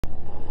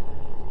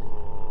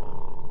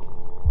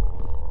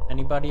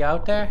Anybody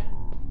out there?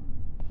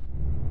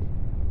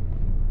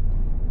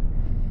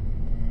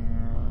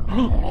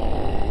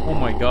 Oh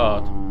my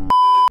god.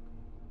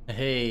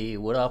 Hey,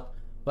 what up?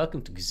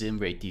 Welcome to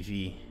Ximray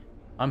TV.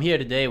 I'm here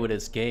today with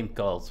this game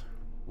called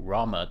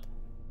ROMUT,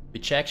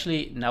 which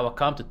actually, now I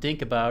come to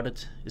think about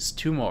it, is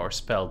Tumor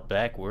spelled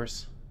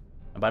backwards.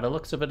 And by the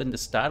looks of it in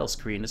this title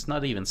screen, it's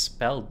not even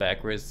spelled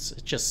backwards,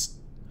 it's just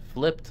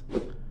flipped.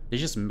 They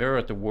just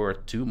mirrored the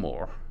word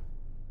Tumor.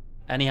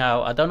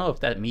 Anyhow, I don't know if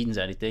that means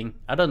anything.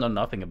 I don't know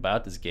nothing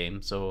about this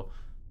game, so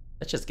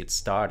let's just get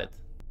started.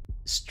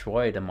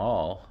 Destroy them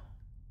all.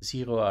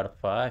 0 out of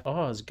 5.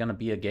 Oh, it's gonna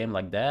be a game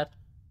like that?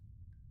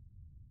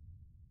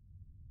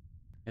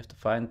 You have to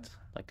find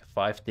like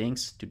 5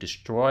 things to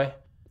destroy.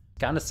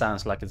 Kinda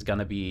sounds like it's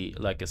gonna be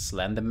like a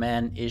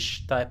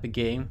Slenderman-ish type of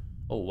game.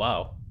 Oh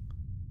wow.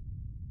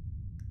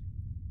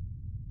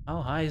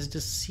 How high is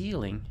this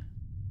ceiling?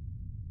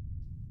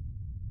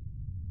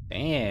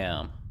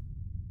 Damn.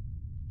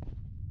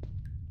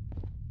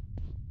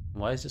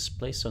 Why is this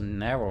place so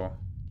narrow?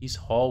 These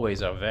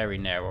hallways are very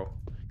narrow.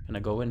 Can I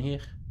go in here?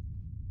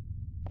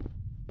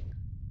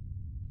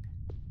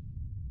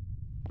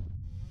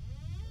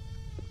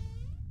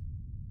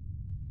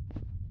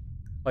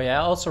 Oh yeah,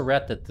 I also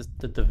read that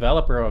the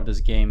developer of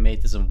this game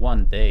made this in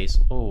 1 day.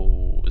 So,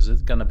 oh, is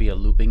it gonna be a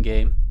looping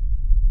game?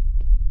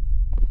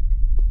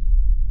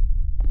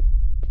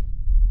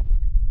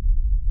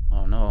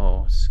 Oh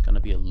no, it's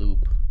gonna be a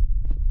loop.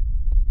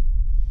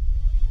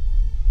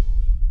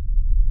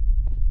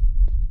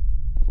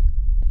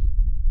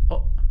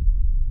 Oh.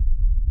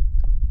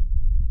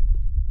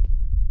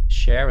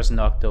 Chair is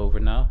knocked over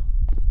now.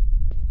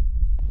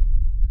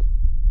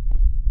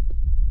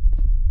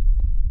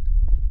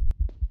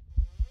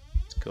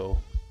 Let's go.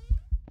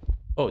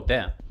 Oh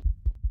damn.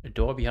 A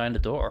door behind the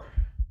door.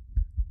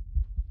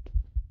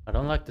 I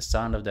don't like the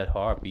sound of that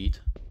heartbeat.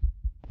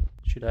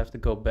 Should I have to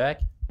go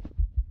back?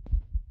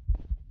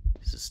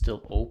 Is it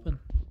still open?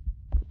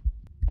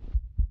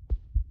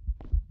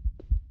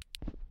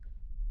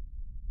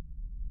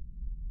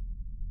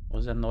 What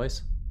was that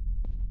noise?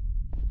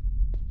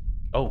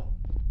 Oh.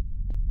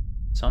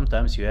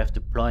 Sometimes you have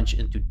to plunge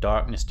into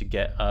darkness to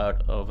get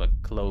out of a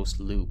closed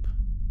loop.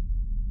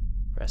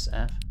 Press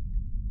F.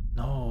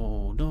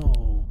 No,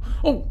 no.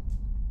 Oh!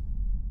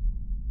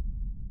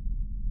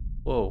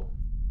 Whoa.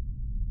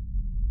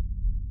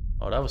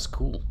 Oh, that was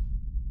cool.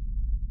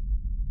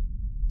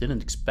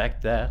 Didn't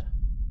expect that.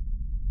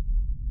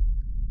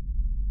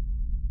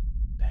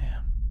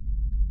 Damn.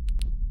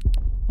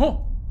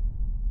 Oh!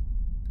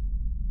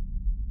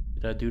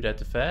 Did I do that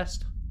too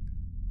fast?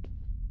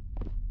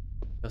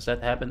 Does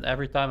that happen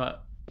every time I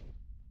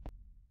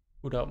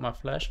put out my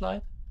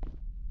flashlight?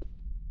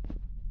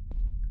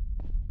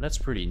 That's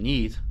pretty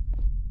neat.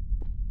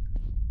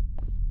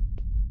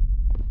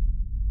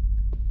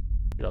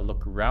 Should I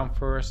look around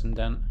first and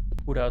then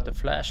put out the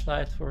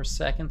flashlight for a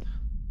second?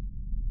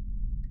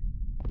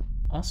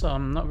 Also,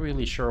 I'm not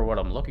really sure what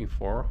I'm looking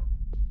for.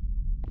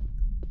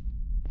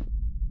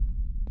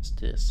 What's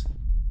this?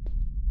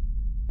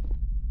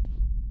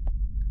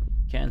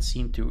 Can't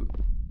seem to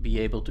be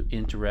able to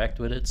interact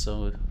with it,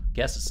 so I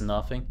guess it's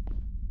nothing.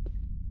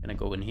 Gonna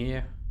go in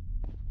here.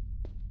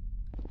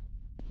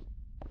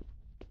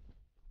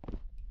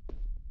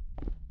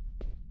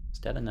 Is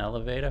that an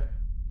elevator?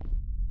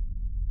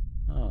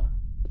 Oh.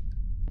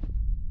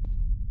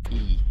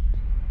 E.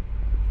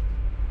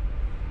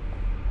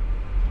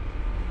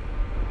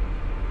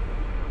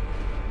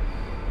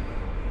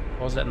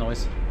 What was that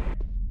noise?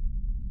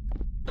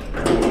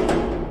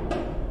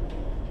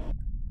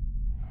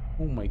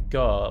 Oh my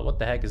god, what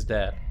the heck is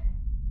that?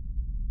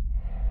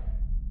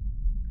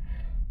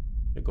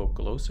 Should I go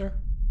closer?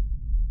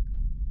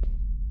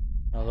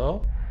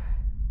 Hello?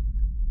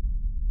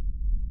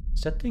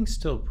 Is that thing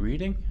still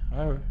breathing?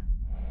 Oh.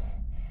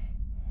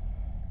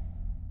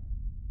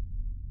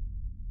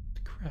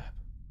 The crap.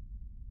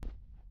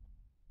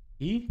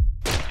 E?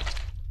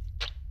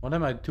 What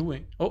am I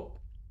doing? Oh!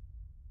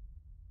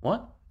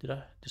 What? Did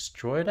I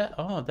destroy that?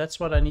 Oh, that's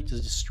what I need to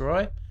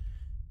destroy?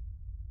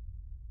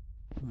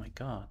 Oh my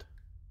god.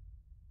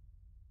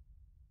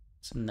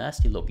 It's a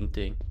nasty looking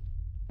thing.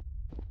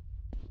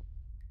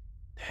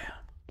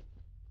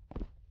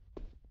 Damn.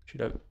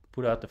 Should I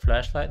put out the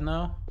flashlight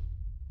now?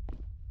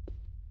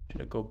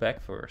 Should I go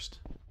back first?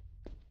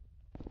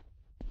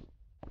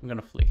 I'm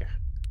gonna flicker.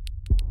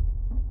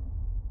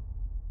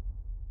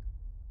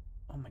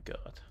 Oh my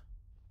god.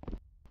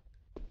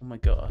 Oh my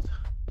god.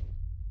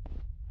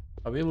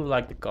 I really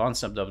like the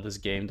concept of this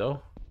game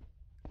though.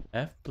 I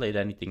haven't played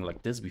anything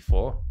like this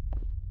before.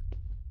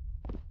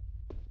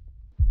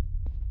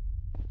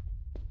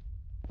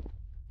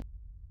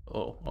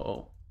 Oh,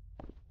 oh.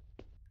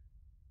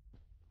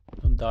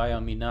 Don't die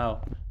on me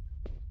now.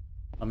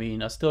 I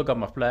mean, I still got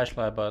my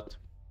flashlight, but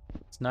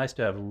it's nice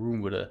to have a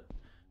room with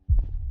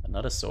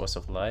another source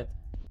of light.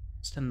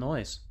 What's the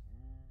noise?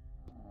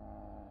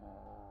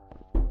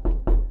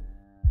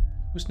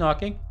 Who's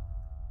knocking?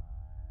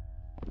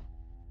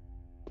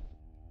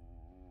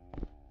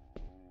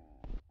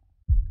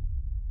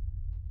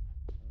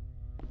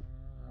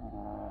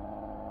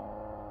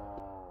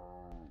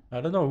 I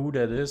don't know who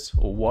that is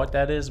or what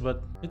that is,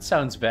 but it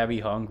sounds very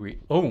hungry.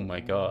 Oh my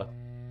god.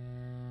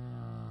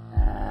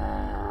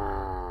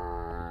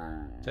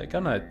 Is that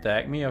gonna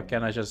attack me or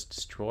can I just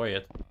destroy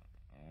it?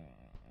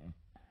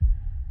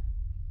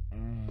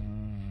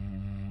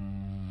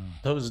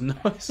 Those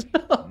noises.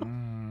 Oh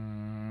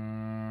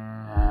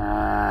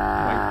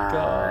my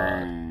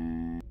god.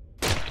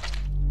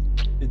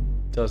 It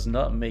does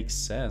not make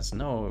sense.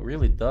 No, it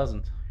really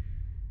doesn't.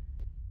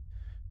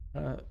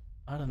 I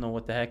don't know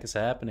what the heck is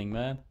happening,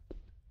 man.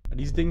 Are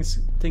these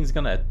things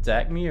gonna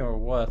attack me or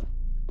what?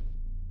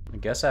 I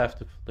guess I have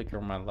to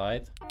flicker my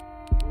light.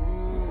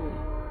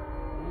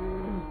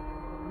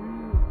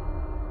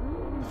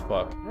 The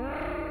fuck?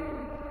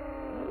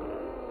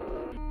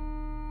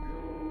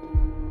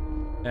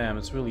 Damn,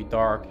 it's really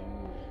dark.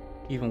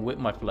 Even with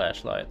my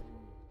flashlight.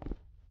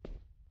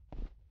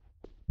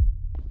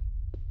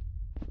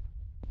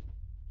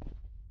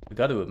 I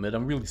gotta admit,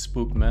 I'm really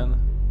spooked, man.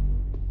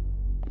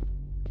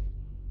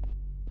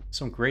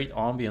 Some great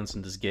ambience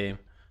in this game.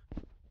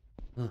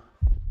 Ugh.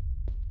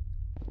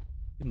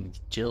 Giving me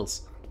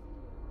chills.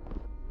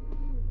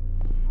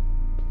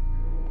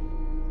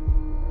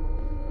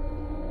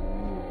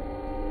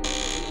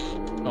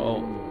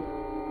 Uh-oh.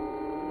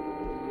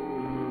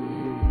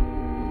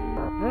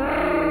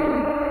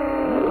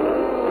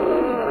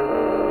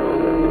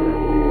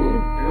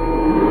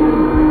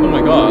 Oh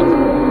my god.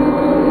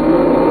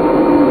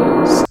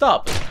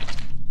 Stop!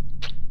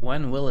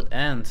 When will it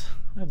end?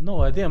 I have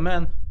no idea,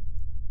 man.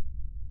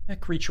 That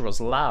creature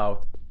was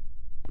loud.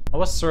 I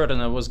was certain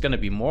there was gonna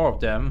be more of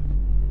them.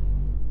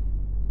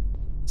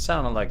 It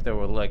sounded like there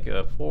were like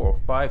 4 or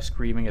 5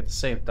 screaming at the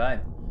same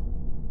time.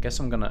 Guess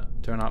I'm gonna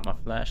turn out my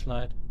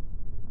flashlight.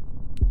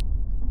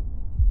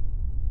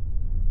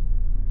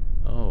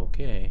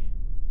 Okay.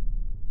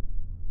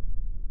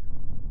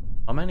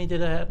 How many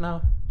did I have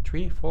now?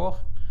 3, 4?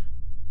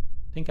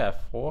 I think I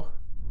have 4.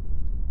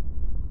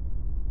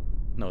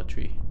 No,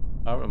 3.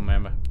 I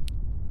remember.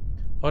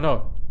 Oh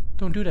no!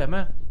 Don't do that,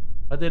 man!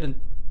 I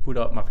didn't put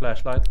out my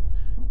flashlight.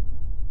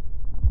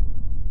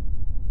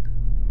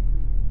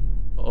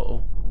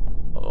 Uh-oh.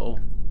 Uh-oh.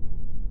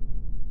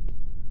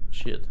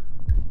 Shit.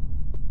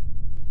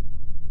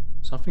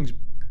 Something's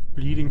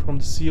bleeding from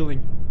the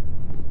ceiling.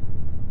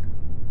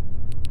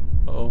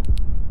 Uh-oh.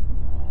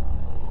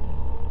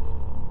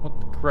 What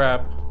the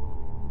crap?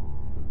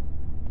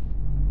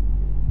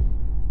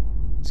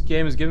 This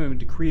game is giving me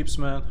the creeps,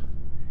 man.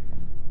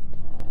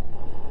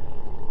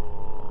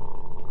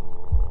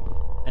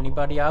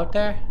 Anybody out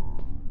there?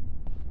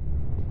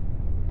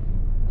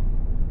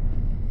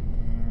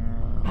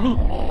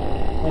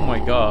 Oh my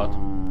god.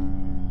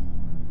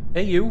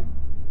 Hey you.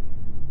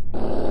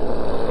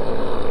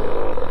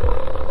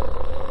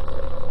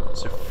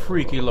 These are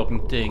freaky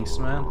looking things,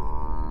 man.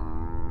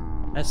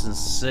 That's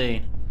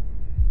insane.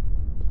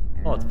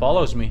 Oh, it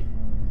follows me.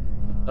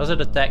 Does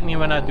it attack me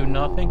when I do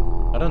nothing?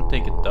 I don't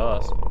think it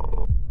does.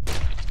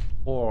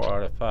 4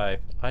 out of 5.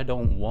 I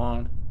don't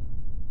want.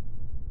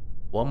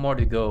 One more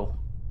to go.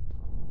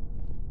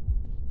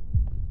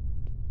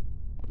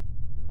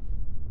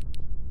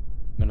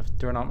 I'm gonna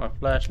turn on my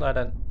flashlight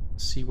and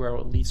see where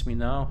it leads me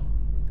now.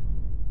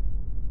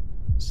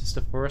 Is this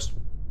the first?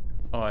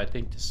 Oh, I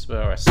think this is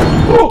where I start.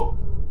 Oh!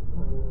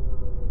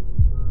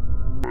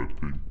 I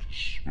think this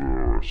is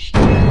where I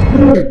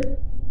start.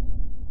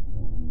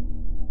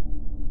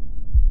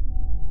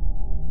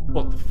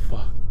 What the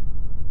fuck?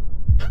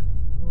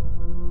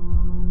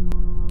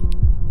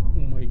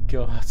 Oh my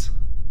god.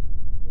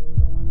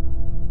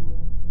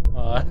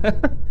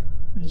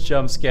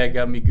 Jump scare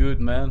got me good,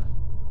 man.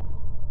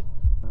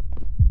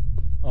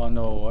 Oh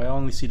no, I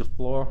only see the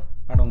floor.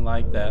 I don't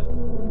like that.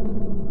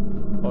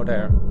 Oh,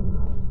 there.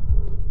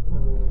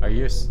 Are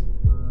you...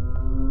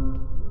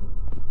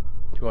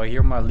 Do I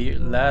hear my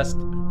last...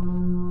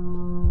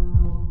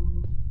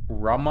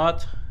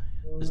 ROMUT?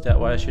 Is that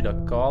what I should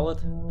have called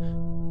it?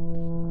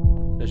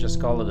 Let's just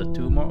call it a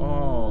tumor.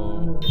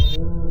 Oh.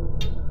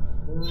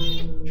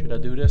 Should I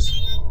do this?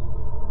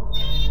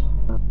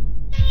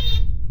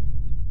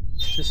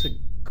 Is this a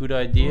good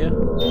idea?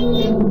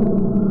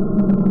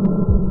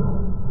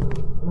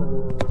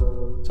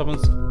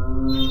 Someone's...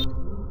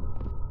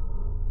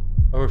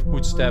 Our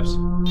footsteps.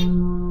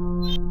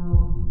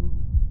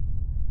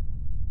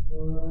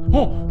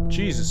 Oh,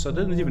 Jesus, I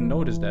didn't even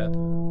notice that.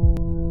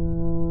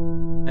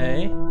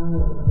 Hey?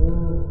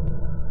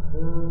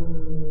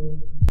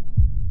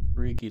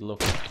 Freaky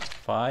looking.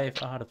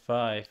 5 out of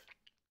 5.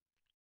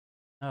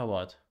 Now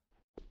what?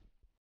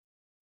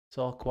 It's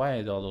all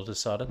quiet all of a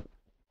sudden.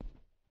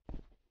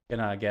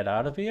 Can I get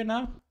out of here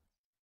now?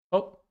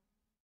 Oh.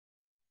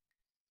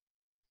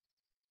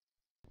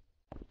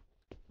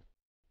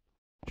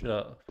 Should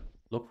I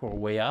look for a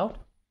way out?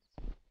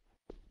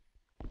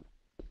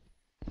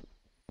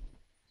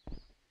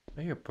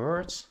 I hear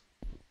birds.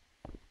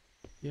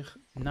 Hear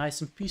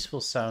nice and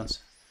peaceful sounds.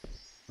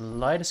 The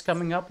light is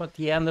coming up at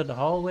the end of the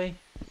hallway.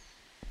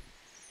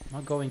 Am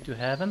I going to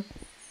heaven?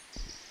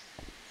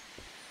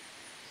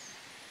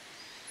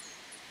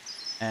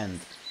 And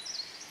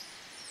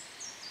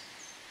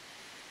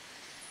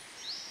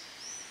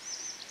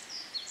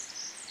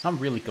I'm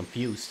really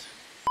confused.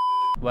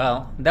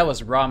 Well, that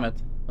was ROMUT,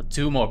 or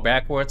 2 more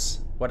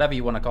backwards, whatever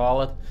you want to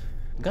call it.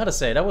 Gotta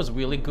say, that was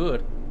really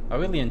good. I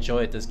really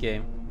enjoyed this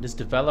game. This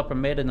developer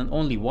made it in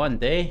only 1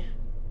 day?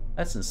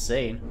 That's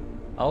insane.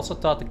 I also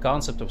thought the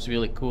concept was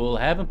really cool.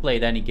 I haven't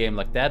played any game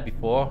like that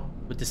before,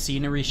 with the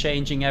scenery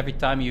changing every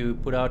time you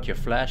put out your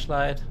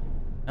flashlight.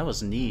 That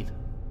was neat.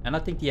 And I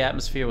think the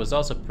atmosphere was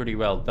also pretty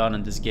well done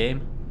in this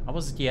game. I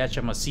was at the edge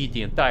of my seat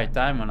the entire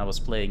time when I was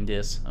playing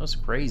this. That was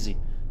crazy.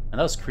 And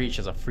those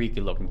creatures are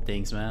freaky looking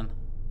things, man.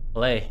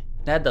 Well, hey,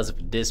 that does it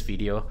for this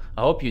video.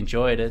 I hope you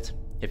enjoyed it.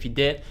 If you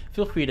did,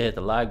 feel free to hit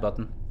the like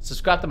button.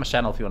 Subscribe to my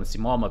channel if you want to see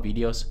more of my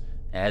videos.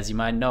 As you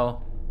might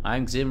know,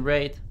 I'm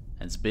XimRaid,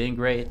 and it's been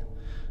great.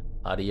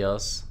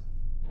 Adios.